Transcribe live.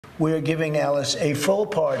We're giving Alice a full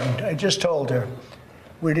pardon. I just told her.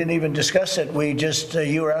 We didn't even discuss it. We just,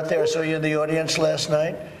 you were out there, I saw you in the audience last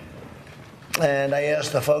night. And I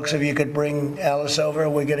asked the folks if you could bring Alice over.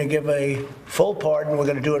 We're going to give a full pardon. We're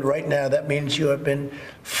going to do it right now. That means you have been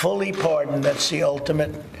fully pardoned. That's the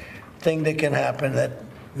ultimate thing that can happen. That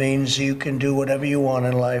means you can do whatever you want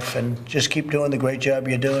in life and just keep doing the great job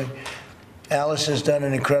you're doing. Alice has done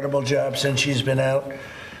an incredible job since she's been out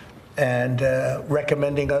and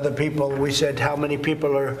recommending other people. We said, how many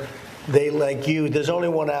people are they like you? There's only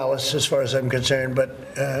one Alice as far as I'm concerned, but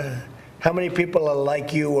how many people are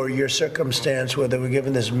like you or your circumstance where they were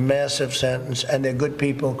given this massive sentence and they're good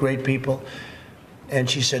people, great people? And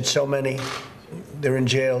she said, so many. They're in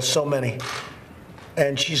jail, so many.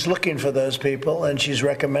 And she's looking for those people and she's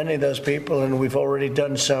recommending those people, and we've already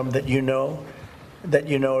done some that you know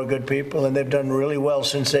are good people, and they've done really well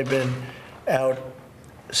since they've been out.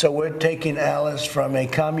 So we're taking Alice from a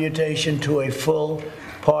commutation to a full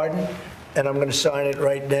pardon, and I'm going to sign it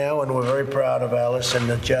right now, and we're very proud of Alice and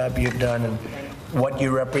the job you've done and what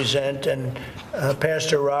you represent. And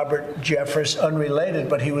Pastor Robert Jeffress, unrelated,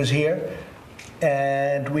 but he was here,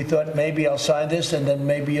 and we thought maybe I'll sign this, and then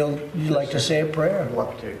maybe you'd like to say a prayer. I'd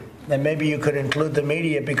love to. And maybe you could include the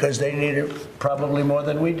media because they need it probably more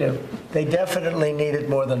than we do. They definitely need it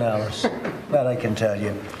more than Alice. That I can tell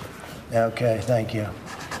you. Okay, thank you.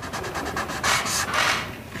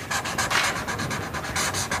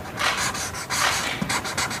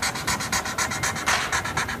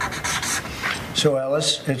 So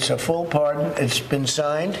Alice, it's a full pardon. It's been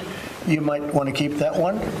signed. You might want to keep that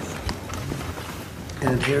one.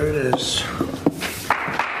 And here it is.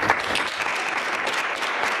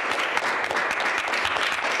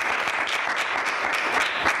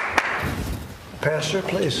 Pastor,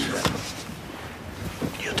 please.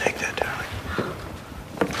 You'll take that, darling.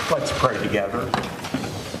 Let's pray together.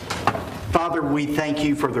 Father, we thank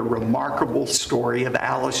you for the remarkable story of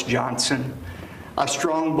Alice Johnson, a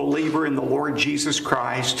strong believer in the Lord Jesus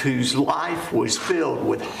Christ whose life was filled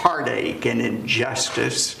with heartache and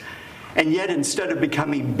injustice. And yet, instead of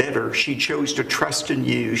becoming bitter, she chose to trust in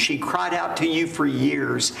you. She cried out to you for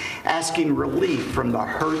years, asking relief from the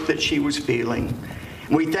hurt that she was feeling.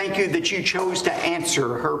 We thank you that you chose to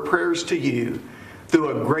answer her prayers to you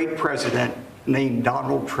through a great president named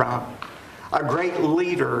Donald Trump, a great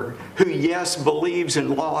leader who, yes, believes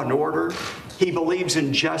in law and order. He believes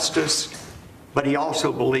in justice, but he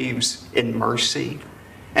also believes in mercy.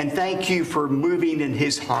 And thank you for moving in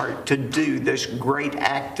his heart to do this great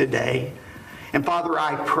act today. And Father,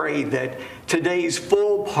 I pray that today's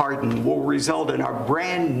full pardon will result in a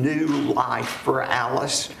brand new life for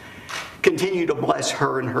Alice. Continue to bless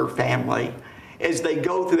her and her family as they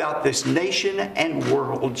go throughout this nation and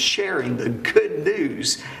world sharing the good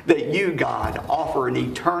news that you, God, offer an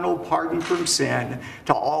eternal pardon from sin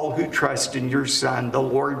to all who trust in your Son, the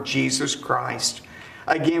Lord Jesus Christ.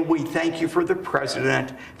 Again, we thank you for the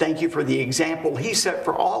president. Thank you for the example he set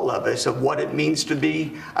for all of us of what it means to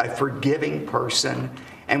be a forgiving person.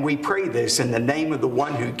 And we pray this in the name of the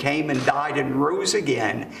one who came and died and rose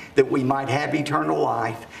again, that we might have eternal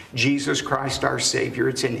life, Jesus Christ our Savior.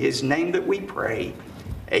 It's in his name that we pray.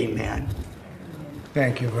 Amen.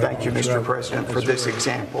 Thank you very much. Thank you, Mr. President, for this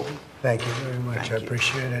example. Thank you very much. Thank I you.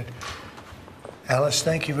 appreciate it. Alice,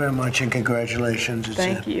 thank you very much and congratulations. It's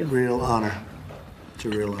Thank a you. real honor. It's a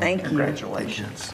real honor. Thank you. Congratulations.